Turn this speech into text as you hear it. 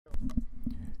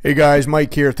Hey guys,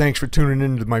 Mike here. Thanks for tuning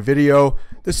into my video.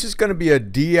 This is going to be a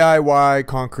DIY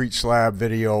concrete slab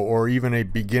video, or even a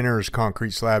beginner's concrete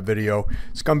slab video.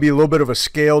 It's going to be a little bit of a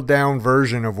scaled down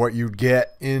version of what you'd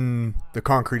get in the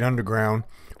concrete underground,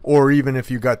 or even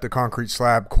if you got the concrete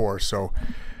slab course. So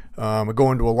I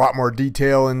go into a lot more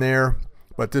detail in there,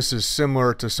 but this is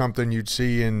similar to something you'd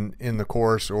see in the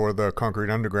course or the concrete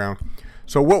underground.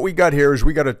 So what we got here is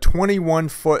we got a 21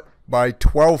 foot by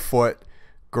 12 foot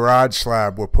garage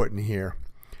slab we're putting here,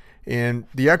 and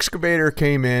the excavator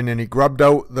came in and he grubbed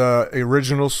out the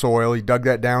original soil. He dug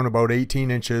that down about 18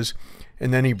 inches,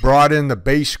 and then he brought in the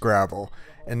base gravel,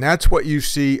 and that's what you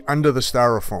see under the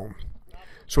styrofoam.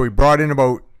 So he brought in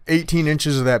about 18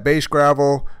 inches of that base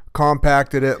gravel,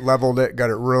 compacted it, leveled it, got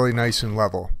it really nice and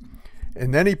level,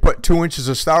 and then he put 2 inches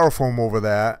of styrofoam over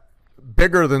that,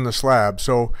 bigger than the slab.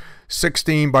 So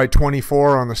 16 by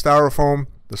 24 on the styrofoam,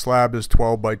 the slab is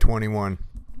 12 by 21.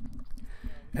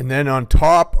 And then on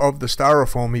top of the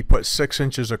styrofoam, he put 6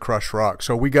 inches of crushed rock.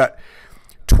 So we got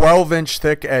 12-inch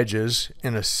thick edges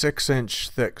in a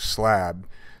 6-inch thick slab.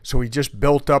 So he just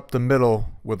built up the middle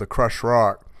with the crushed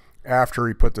rock after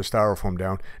he put the styrofoam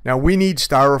down. Now we need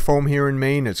styrofoam here in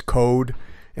Maine. It's code,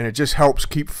 and it just helps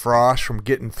keep frost from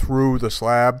getting through the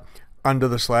slab, under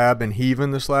the slab, and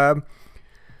heaving the slab.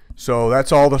 So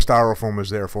that's all the styrofoam is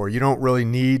there for. You don't really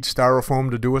need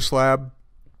styrofoam to do a slab.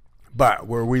 But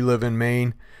where we live in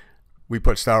Maine, we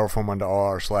put styrofoam under all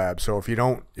our slabs. So if you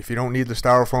don't need the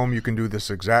styrofoam, you can do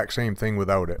this exact same thing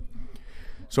without it.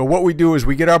 So what we do is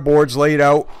we get our boards laid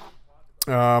out.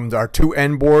 Our two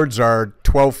end boards are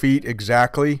 12 feet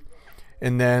exactly,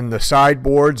 and then the side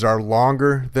boards are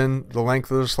longer than the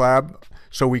length of the slab,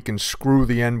 so we can screw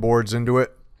the end boards into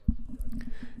it.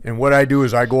 And what I do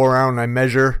is I go around and I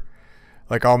measure,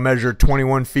 like I'll measure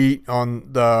 21 feet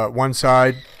on the one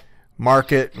side,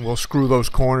 mark it, and we'll screw those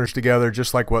corners together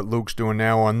just like what Luke's doing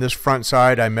now. On this front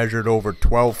side, I measured over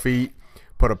 12 feet,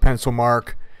 put a pencil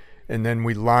mark, and then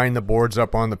we line the boards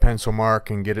up on the pencil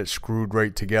mark and get it screwed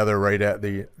right together, right at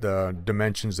the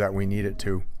dimensions that we need it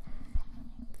to.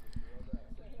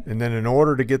 And then in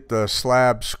order to get the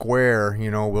slab square,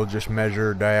 we'll just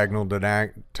measure diagonal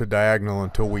to diagonal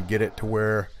until we get it to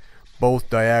where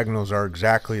both diagonals are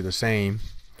exactly the same.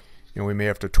 We may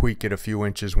have to tweak it a few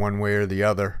inches one way or the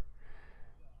other.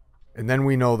 And then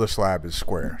we know the slab is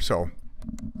square. So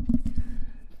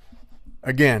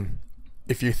again,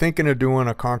 if you're thinking of doing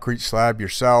a concrete slab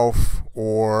yourself,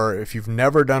 or if you've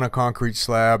never done a concrete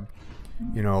slab,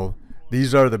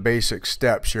 these are the basic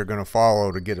steps you're going to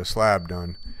follow to get a slab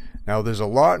done. Now there's a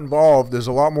lot involved. There's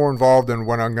a lot more involved than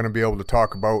what I'm going to be able to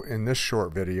talk about in this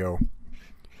short video.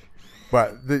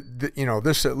 But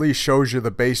this at least shows you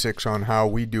the basics on how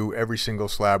we do every single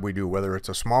slab we do, whether it's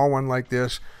a small one like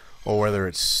this or whether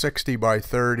it's 60 by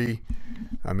 30.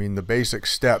 I mean, the basic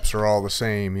steps are all the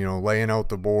same. Laying out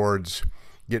the boards,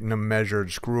 getting them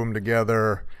measured, screw them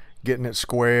together, getting it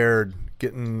squared,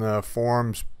 getting the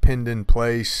forms pinned in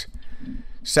place,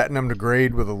 setting them to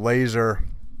grade with a laser.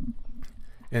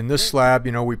 In this slab,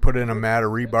 we put in a mat of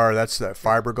rebar. That's that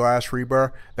fiberglass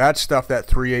rebar. That stuff, that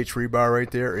 3/8 rebar right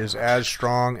there, is as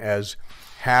strong as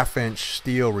 1/2 inch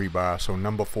steel rebar. So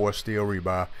number 4 steel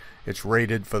rebar. It's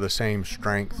rated for the same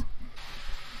strength.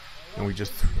 And we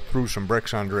just threw some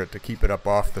bricks under it to keep it up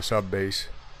off the sub base.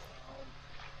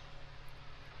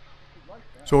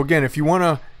 So again, if you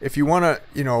wanna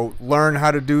learn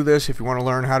how to do this, if you want to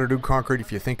learn how to do concrete,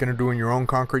 if you're thinking of doing your own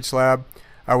concrete slab,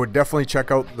 I would definitely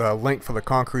check out the link for the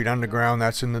concrete underground.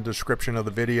 That's in the description of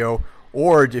the video.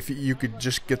 Or if you could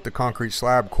just get the concrete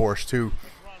slab course too.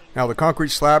 Now the concrete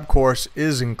slab course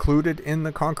is included in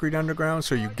the concrete underground,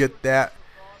 so you get that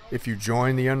if you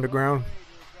join the underground.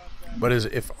 But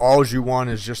if all you want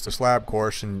is just a slab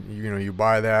course, and you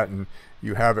buy that and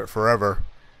you have it forever,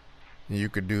 you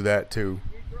could do that too.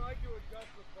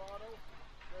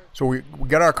 So we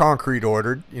got our concrete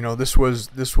ordered. This was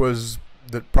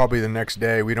probably the next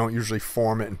day. We don't usually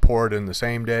form it and pour it in the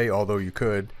same day, although you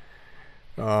could.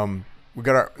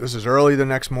 This is early the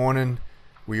next morning.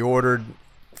 We ordered,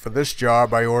 for this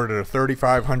job, I ordered a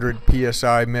 3,500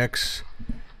 PSI mix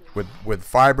with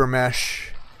fiber mesh.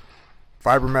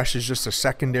 Fiber mesh is just a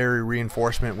secondary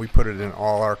reinforcement. We put it in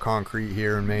all our concrete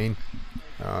here in Maine.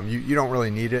 You don't really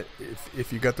need it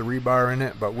if you got the rebar in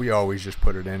it, but we always just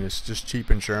put it in. It's just cheap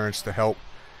insurance to help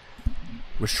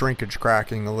with shrinkage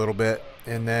cracking a little bit.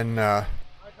 And then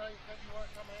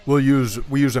we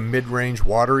use a mid-range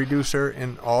water reducer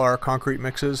in all our concrete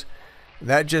mixes.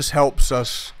 That just helps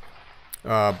us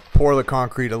pour the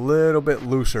concrete a little bit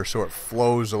looser so it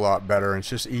flows a lot better. It's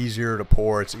just easier to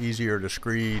pour, it's easier to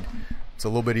screed, it's a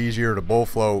little bit easier to bull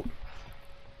float.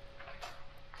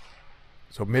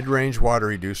 So mid-range water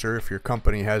reducer, if your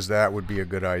company has that, would be a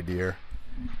good idea.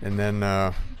 And then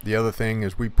the other thing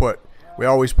is we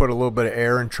always put a little bit of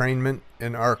air entrainment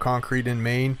in our concrete in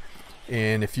Maine.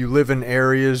 And if you live in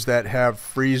areas that have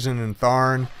freezing and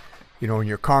thawing, you know, and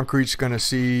your concrete's going to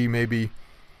see maybe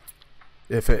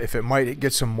if it might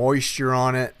get some moisture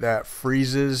on it that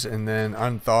freezes and then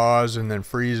unthaws and then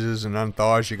freezes and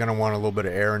unthaws, you're going to want a little bit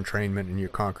of air entrainment in your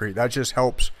concrete. That just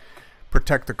helps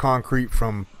protect the concrete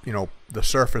from, you know, the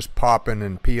surface popping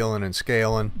and peeling and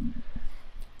scaling.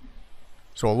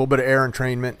 So a little bit of air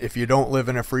entrainment. If you don't live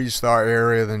in a freeze-thaw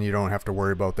area, then you don't have to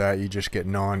worry about that. You just get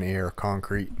non-air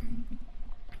concrete.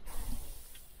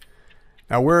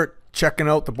 Now we're checking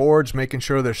out the boards, making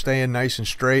sure they're staying nice and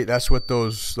straight. That's what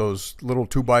those little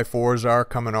 2x4s are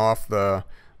coming off the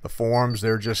forms.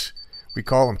 They're just, we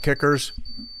call them kickers.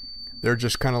 They're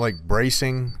just kind of like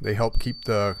bracing. They help keep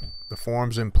the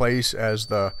forms in place as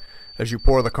you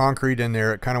pour the concrete in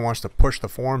there. It kind of wants to push the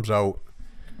forms out.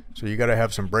 So you got to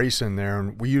have some brace in there,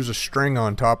 and we use a string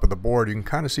on top of the board. You can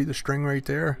kind of see the string right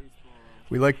there.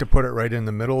 We like to put it right in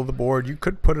the middle of the board. You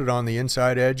could put it on the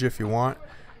inside edge if you want,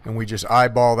 and we just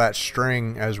eyeball that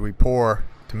string as we pour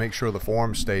to make sure the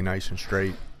forms stay nice and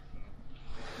straight.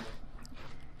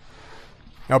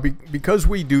 Now because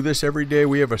we do this every day,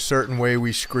 we have a certain way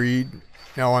we screed.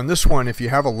 Now on this one, if you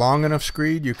have a long enough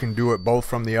screed, you can do it both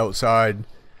from the outside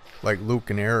like Luke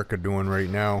and Eric are doing right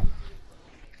now.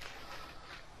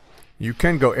 You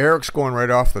can go, Eric's going right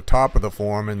off the top of the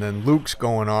form, and then Luke's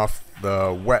going off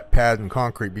the wet pad and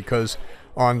concrete, because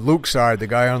on Luke's side, the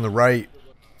guy on the right,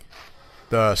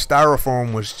 the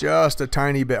styrofoam was just a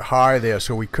tiny bit high there,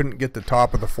 so we couldn't get the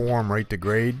top of the form right to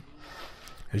grade.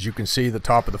 As you can see, the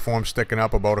top of the form sticking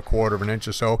up about 1/4 of an inch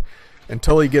or so,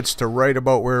 until he gets to right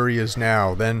about where he is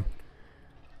now. Then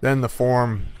the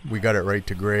form, we got it right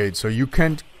to grade. So you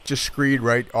can just screed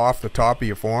right off the top of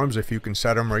your forms if you can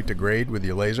set them right to grade with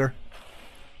your laser.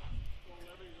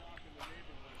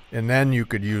 And then you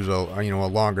could use a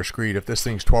longer screed. If this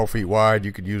thing's 12 feet wide,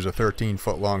 you could use a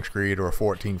 13-foot long screed or a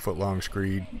 14-foot long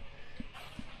screed.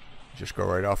 Just go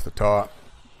right off the top.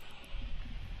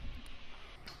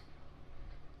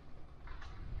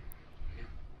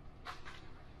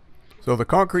 So the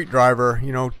concrete driver,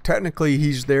 you know, technically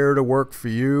he's there to work for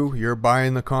you. You're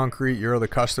buying the concrete, you're the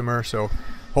customer, so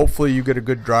hopefully you get a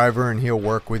good driver and he'll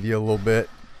work with you a little bit,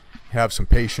 have some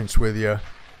patience with you.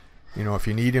 You know, if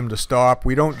you need him to stop,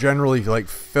 we don't generally like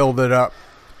fill it up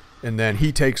and then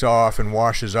he takes off and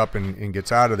washes up and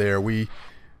gets out of there. We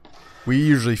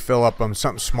usually fill up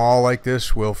something small like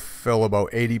this. We'll fill about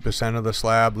 80% of the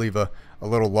slab, leave a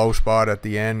little low spot at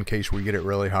the end in case we get it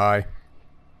really high.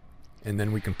 And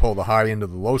then we can pull the high into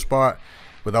the low spot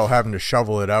without having to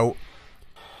shovel it out.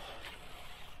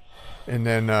 And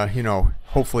then, you know,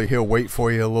 hopefully he'll wait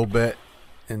for you a little bit.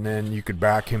 And then you could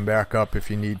back him back up if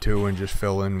you need to and just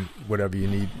fill in whatever you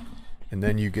need. And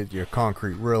then you get your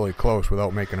concrete really close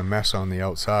without making a mess on the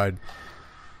outside.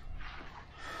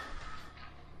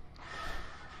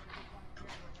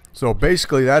 So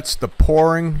basically that's the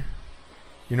pouring,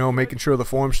 you know, making sure the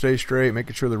form stays straight,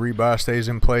 making sure the rebar stays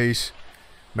in place,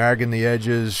 magging the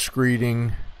edges,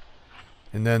 screeding.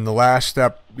 And then the last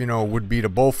step, you know, would be to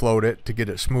bull float it to get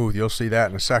it smooth. You'll see that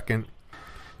in a second.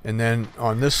 And then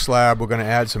on this slab, we're going to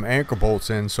add some anchor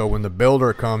bolts in, so when the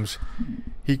builder comes,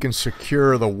 he can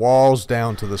secure the walls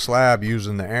down to the slab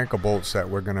using the anchor bolts that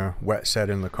we're going to wet set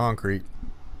in the concrete.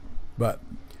 But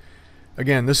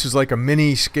again, this is like a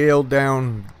mini scaled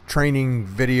down training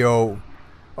video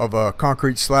of a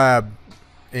concrete slab,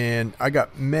 and I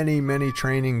got many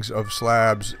trainings of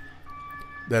slabs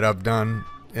that I've done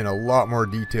in a lot more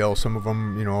detail. Some of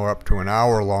them, you know, are up to an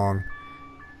hour long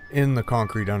in the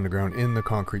concrete underground, in the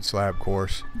concrete slab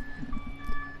course.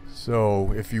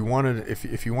 So if you want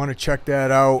to check that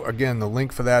out, again, the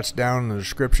link for that's down in the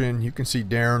description. You can see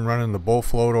Darren running the bull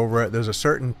float over it. There's a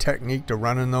certain technique to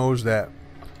running those that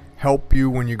help you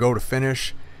when you go to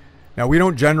finish. Now we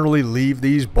don't generally leave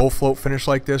these bull float finish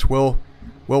like this. We'll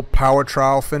power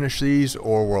trowel finish these,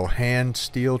 or we'll hand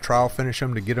steel trowel finish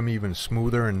them to get them even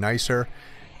smoother and nicer.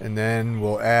 And then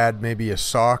we'll add maybe a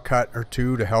saw cut or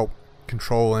two to help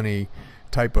control any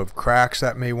type of cracks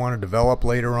that may want to develop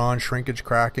later on. Shrinkage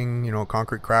cracking, you know,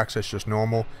 concrete cracks, that's just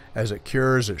normal. As it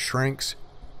cures, it shrinks,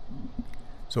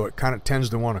 so it kind of tends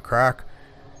to want to crack.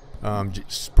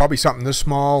 Probably something this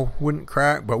small wouldn't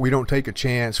crack, but we don't take a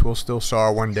chance. We'll still saw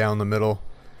one down the middle.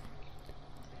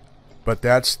 But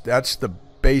that's the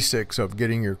basics of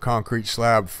getting your concrete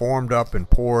slab formed up and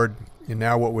poured. And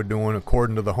now what we're doing,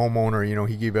 according to the homeowner, you know,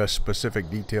 he gave us specific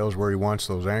details where he wants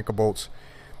those anchor bolts,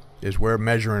 is we're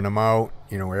measuring them out.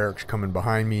 You know, Eric's coming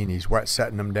behind me and he's wet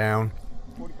setting them down.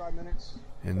 45 minutes.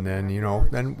 And then, you know,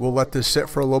 then we'll let this sit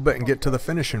for a little bit and get to the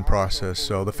finishing process.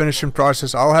 So the finishing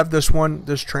process, I'll have this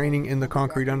training in the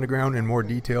concrete underground in more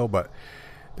detail. But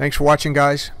thanks for watching,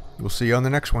 guys. We'll see you on the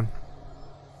next one.